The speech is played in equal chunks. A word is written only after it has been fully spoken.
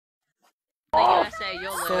The USA,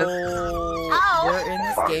 you'll live. So we're in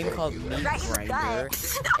this game called Meat Grinder,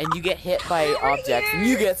 and you get hit by objects, and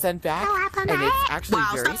you get sent back, and it's actually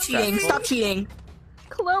very stressful. Stop cheating!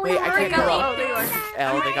 Chloe, wait, I can't go up.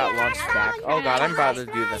 L, they got launched back. Oh god, I'm about to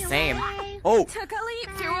do the same. Oh! Took a leap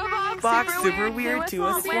through a box. Box super weird to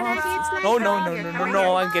a swamp. Oh no,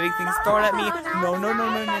 I'm getting things thrown at me. No.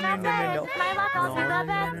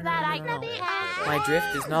 My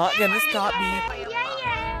drift is not gonna stop me.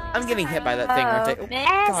 I'm getting hit by that thing, aren't I?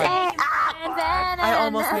 Oh, God. I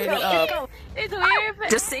almost made it up. It's weird.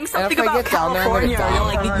 Just sing something about about California or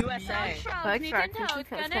like the USA.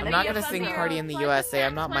 I'm not gonna sing Party in the USA.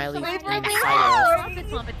 I'm not Miley Cyrus. I'm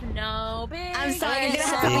sorry, I'm gonna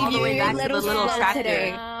have to leave you back to the little tractor.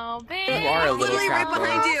 You are a little tractor.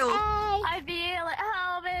 Behind you. I feel at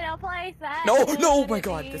home in a place that No, my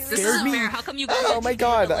god, this scared me. How come you guys Oh my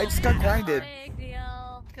god, I just got grinded.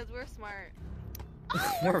 Because we're smart.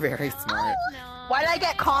 We're very smart. Why did I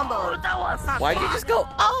get comboed? Why did you just go,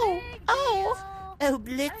 oh,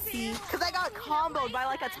 Blitzy? Because I got comboed by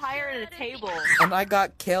like a tire and a table. And I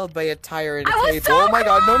got killed by a tire and a table. Oh my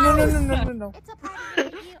god, no.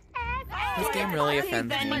 This game really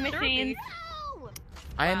offends me.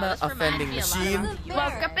 I am an offending machine.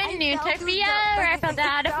 Woke up in Utopia where I fell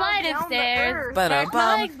down a flight of stairs. But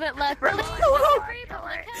legs, but luckily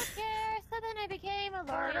so then I became a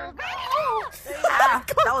loyal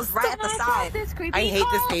that was right at the side. I hate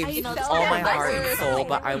this game with all my heart and soul,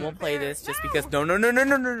 but I won't play this just because no.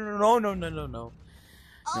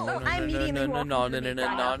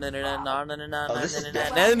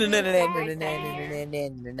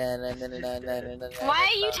 Why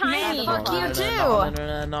are you tiny? Fuck you too.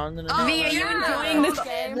 V, are you enjoying this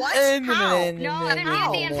game? What? How? No, I've been here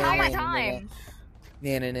the entire time. Are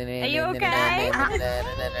you okay?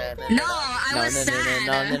 No, I was sad.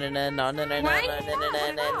 I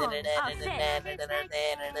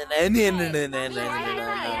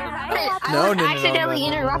accidentally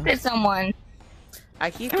interrupted someone. I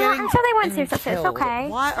keep getting It's killed. okay.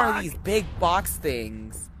 What are these big box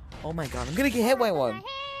things? Oh my god, I'm gonna get hit by one.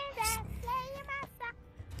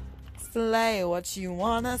 Slay what you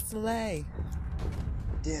wanna slay.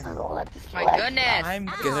 My goodness. I'm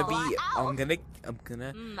gonna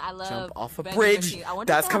jump off a vending bridge. machine.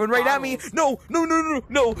 That's coming right at me. No.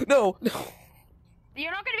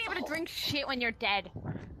 You're not gonna be able to drink shit when you're dead.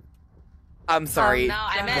 I'm sorry. No,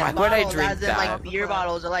 I meant why would I bottles, drink as in, that? like beer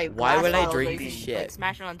bottles or like Why would I glass drink bottles, this you shit? Like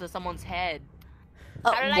smash it onto someone's head.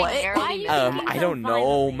 What? I don't know.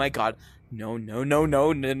 Oh my god. No.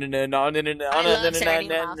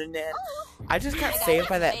 I just got saved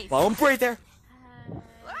by that bump right there.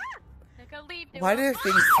 Why are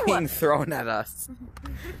things being thrown at us?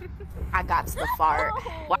 I got to fart.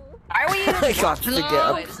 Why are we even I got to get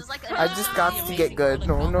up. I just got to get good.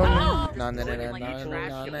 No.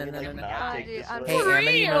 Hey,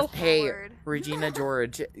 Amity, hey, Regina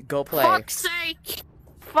George, go play. Fuck's sake!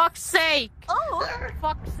 Fuck's sake!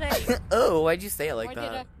 Oh, why'd you say it like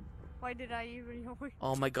that? Why did I even know?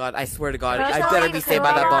 Oh my god, I swear to god, I better be saved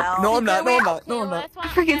by that bump. No, I'm not. You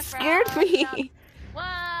freaking scared me.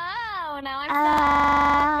 Whoa, now I'm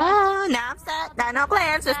now I'm set. Got no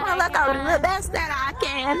plans. Just wanna look out the best that I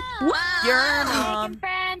can. Whoa. You're mom.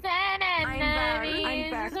 friends and enemies.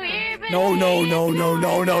 No.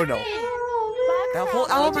 That whole,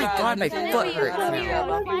 oh my god, my foot hurts now.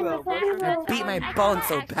 I beat my bone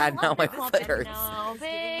so bad now my foot hurts.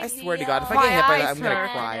 I swear to god, if I get hit by that, I'm gonna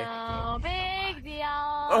cry.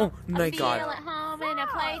 Oh my god. Oh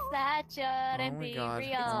my god.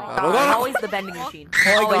 Always the vending machine. Oh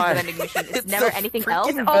my Always god. the vending machine. It's It's never the anything freaking else.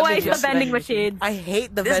 vending Always the machine. vending machine. I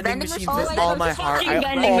hate the This vending vending machines machine with all my fucking heart. I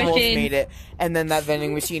vending almost machine. made it, and then that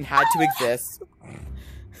vending machine had to exist.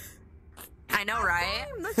 I know, right?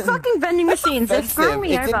 fucking vending machines. They screw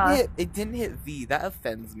me over. It didn't hit V. That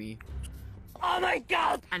offends me. Oh my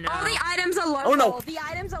god! I know. All the items are local. Oh no! The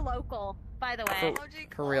items are local, by the way.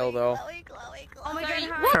 For real though. Oh my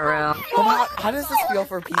god! For real. Oh my god, how does this feel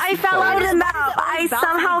for PC I fell out of players? the map. I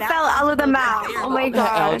somehow fell out of the map. Oh my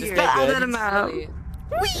god. just Fell get out good. of the map.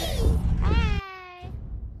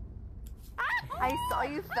 I saw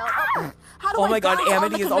you fell up. How do Oh I my god, bounce on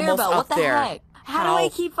Amity the is conveyor almost belt? up What the there. heck? How do I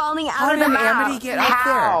keep falling How out of did the map? Amity get up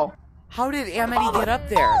there? How did Amity get up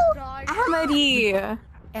there? Amity.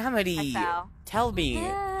 Amity, I fell. tell me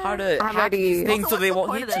how to hack Amity. these things so Also, they what's won't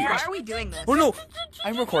the point hit of this? you. Why are we doing this? Oh no!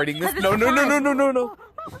 I'm recording this. No. Oh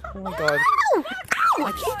my god.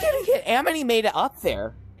 I keep getting hit. Amity made it up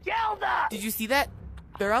there. Did you see that?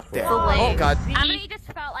 They're up there. Oh god. Amity just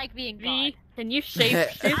felt like being God. Can you shape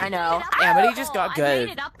I know. Amity just got I good.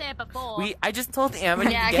 made it up there before. I just told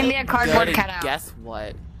Amity Yeah, I to can get be a cardboard good, and cutout. guess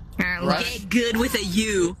what? Get good with a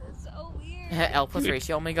U. L plus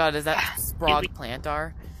ratio. Oh my god, is that Sprog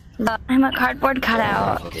Plantar? I'm a cardboard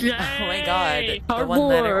cutout. Oh my god, the one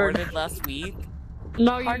that I ordered last week.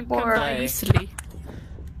 No, you can die easily.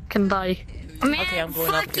 Can die. Man, Okay, I'm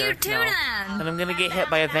going up here. No. And I'm gonna get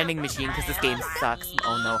hit by a vending machine because this game sucks.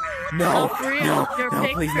 Oh no. No, no,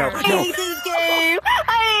 please no. I hate this game.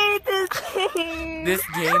 I hate this game. This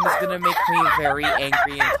game is gonna make me very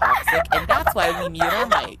angry and toxic, and that's why we mute our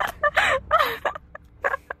mic.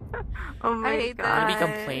 Oh my god. I'm gonna be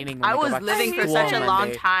complaining when I was go back living to for school such on a long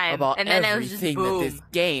Monday time, about and then it was just everything that boom. this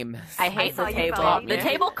game. I hate the table. taught The me.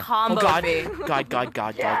 table Oh comboed god, me. God,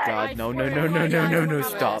 no,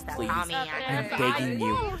 stop, please. I'm begging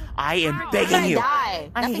you. I am begging you.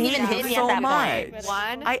 I hate this so much.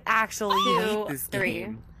 I actually hate this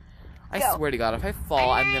game. I swear to God, if I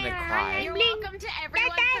fall, I'm gonna cry. Welcome to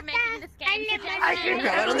everyone for making this game suggestion.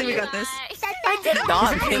 I don't think we got this. I did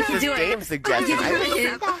not make this game suggestion. I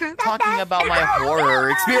was talking about my horror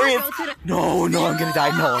experience. No, I'm gonna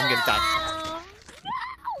die. No, I'm gonna die.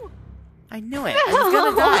 I knew it. I was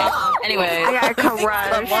gonna die. Anyway. I got crushed. Oh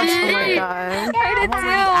my god. I was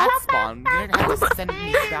already at spawn. You didn't have to send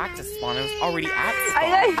me back to spawn. I was already at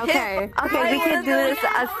spawn. Okay, we can do this a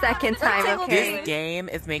second time, okay? This game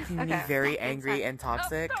is making me very angry and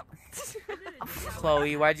toxic.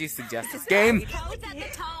 Chloe, why'd you suggest this game?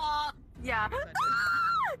 Yeah.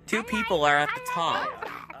 Two people are at the top.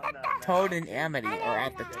 Toad and Amity are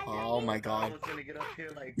at the top. Oh my god.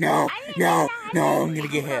 No, I'm gonna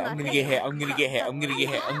get hit. I'm gonna get hit.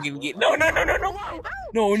 No.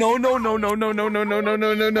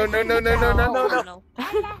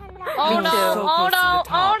 Oh no! No!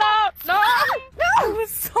 I was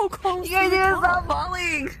so close. You guys need to stop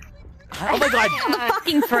falling. Oh my god.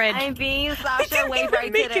 Fucking fridge. I'm being Sasha way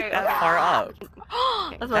right Make it that far up.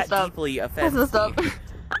 That deeply offends me.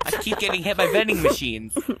 I keep getting hit by vending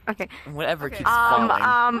machines. Okay. And whatever keeps falling.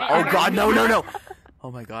 Oh god, no. Oh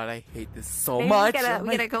my god, I hate this so much. We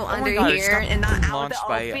gotta go under god, here stop and not being out launched the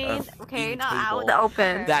by a open. Okay, fucking not out table. the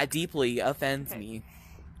open. That deeply offends me.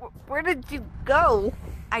 Where did you go?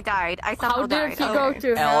 I died. I How somehow did died. you go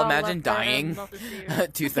to hell? Elle, imagine dying.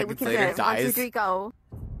 2 seconds later, dies. 1, 2, 3, go.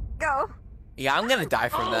 Go. Yeah, I'm gonna die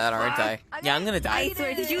from that, aren't I? Yeah, I'm gonna die. I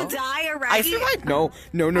swear, did you die already? I survived. No.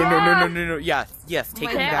 Yes, take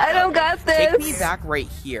me back. I don't got this. Take me back right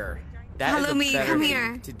here. That is a Halloumi, better come thing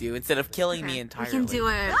here. to do instead of killing me entirely. We can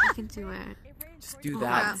do it. Just do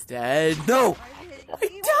that instead. No!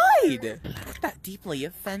 I died! That deeply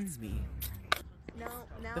offends me.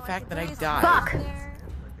 The fact that I died. Fuck.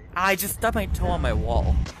 I just stubbed my toe on my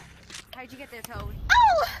wall. How'd you get there, Toad?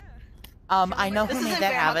 I know who made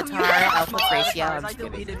that avatar. Alpha Ratio. I'm just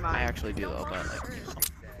kidding. I actually do though, but like.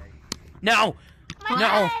 No!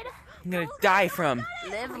 I'm gonna die from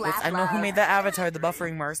this. I know who made that avatar, the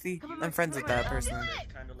buffering Marcy. I'm friends with that person.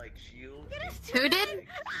 Who did?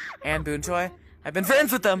 And Boon Choi. I've been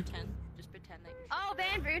friends with them. Oh,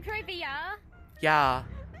 Van Trivia. Yeah.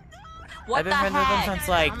 I've been friends with them since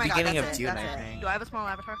like beginning of June, I think. Do I have a small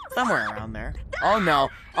avatar? Somewhere around there. Oh no.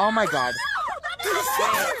 Oh my god.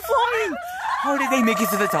 Flying! How did they make it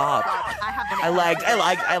to the top? I lagged.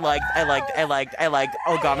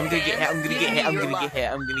 Oh god, I'm gonna get hit. I'm gonna get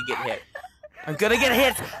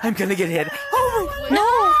hit. Oh my no!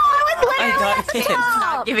 I got hit.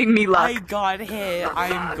 Not giving me luck. I got hit.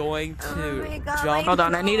 I'm going to jump. Hold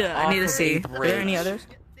on, I need to see. Are there any others?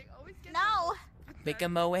 No. Make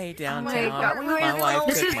my way downtown. God, we were My so wife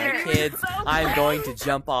took scared. my kids. I'm going to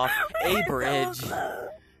jump off a bridge.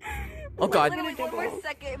 Oh god. One more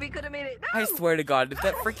second, we could have made it. I swear to god, if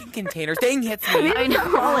that freaking container thing hits me. I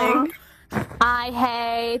know. I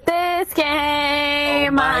hate this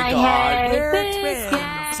game. Oh my god. I hate this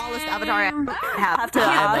game. Smallest avatar I have to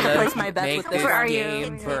I'm gonna place my bets make with this this. Where are you?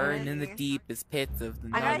 game burn in the deepest pits of the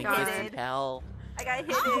I got non-existent hit. hell. I got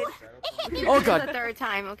hit. Oh The god. third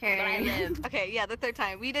time, okay. Okay, yeah, the third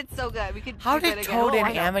time. We did so good. We could How do did it again. Toad Oh, and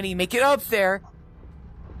I know. Amity make it up there?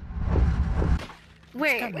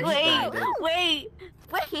 Wait.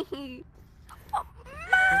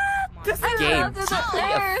 This I game love this deeply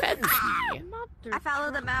there. offends me. I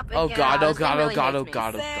followed the map again. Oh god, oh This god, really oh god, oh hates me.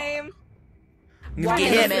 god, oh god. Same. I'm gonna One get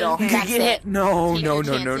in the hit. middle. I'm gonna That's get it. hit. No. Over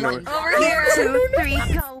here. 2, 3,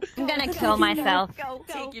 go. I'm gonna kill myself. Go.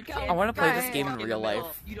 I want to play this game in real life.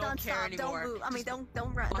 You Don't stop. Don't move. I mean, don't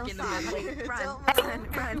run. Fuck Don't in the stop. middle. Wait, run.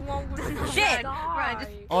 Shit. Run.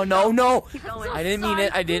 Just Oh no. keep going. I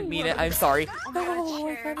didn't mean it. I'm sorry. No,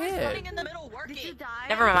 I got hit. in the middle working. Did you die?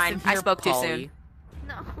 Never mind. Listen I here, spoke too Polly. soon.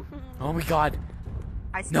 No. Oh my god.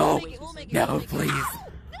 I No. still- No, please.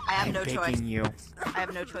 I have no choice. You. I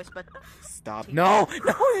have no choice but Stop. No,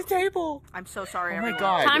 the table. I'm so sorry, Oh my everyone.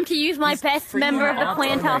 god. Time to use my best member of the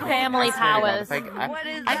Plantel family powers. What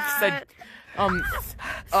is I said,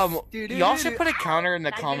 y'all should put a counter in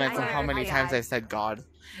the comments on how many times I've said God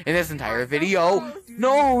in this entire video.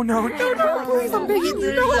 No, please, I'm begging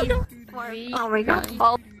you. Oh my god.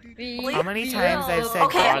 How many times I've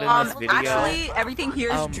said God in this video? Actually, everything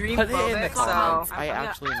here is dream put it in the phobic, comments. so... I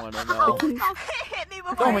actually want to know. Hit me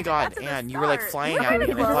before Oh my I god, get to the Anne, you were like start. flying at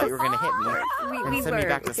me and I thought you were gonna hit me. We send me were.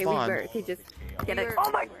 back to Okay, spawn. we were. Okay, just get it.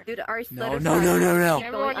 Oh my. Dude, our No.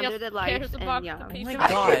 going under the lights and yeah. Oh my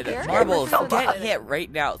god, Marbles, get hit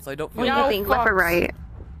right now so I don't What feel do you think? Left or right?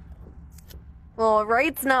 Well,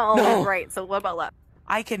 right's not always right. So what about left?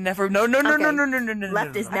 I can never. No.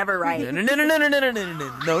 Left is never right. No.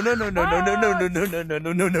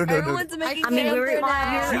 Everyone's making I mean, we were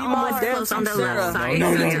almost close on the left side.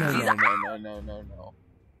 No.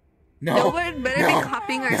 No one better be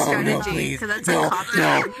copying our strategy, because that's like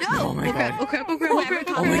copying. Oh my god. Okay.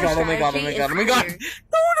 Oh my god.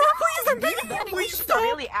 No, please, I'm begging you, please It's stop.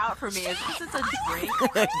 really out for me. Is this a drink?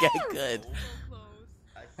 Okay, good.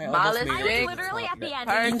 I almost Malice made it. drink. Literally at the end.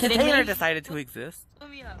 Are Are you you kidding Container me? decided to exist. No,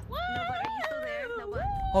 but are you still there? No, what?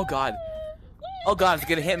 Oh god. Oh god, it's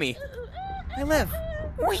gonna hit me. I live.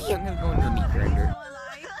 Whee! I'm gonna go into the meat grinder.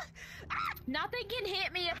 Nothing can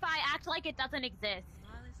hit me if I act like it doesn't exist.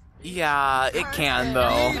 Yeah, it can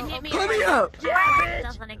though. Hit me Put me up! It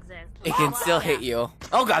doesn't exist. It can still hit you.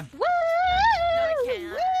 Oh god. No, it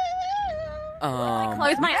can't.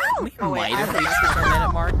 Close my We might have reached the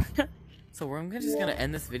 10-minute mark. So I'm just gonna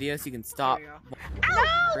end this video so you can stop.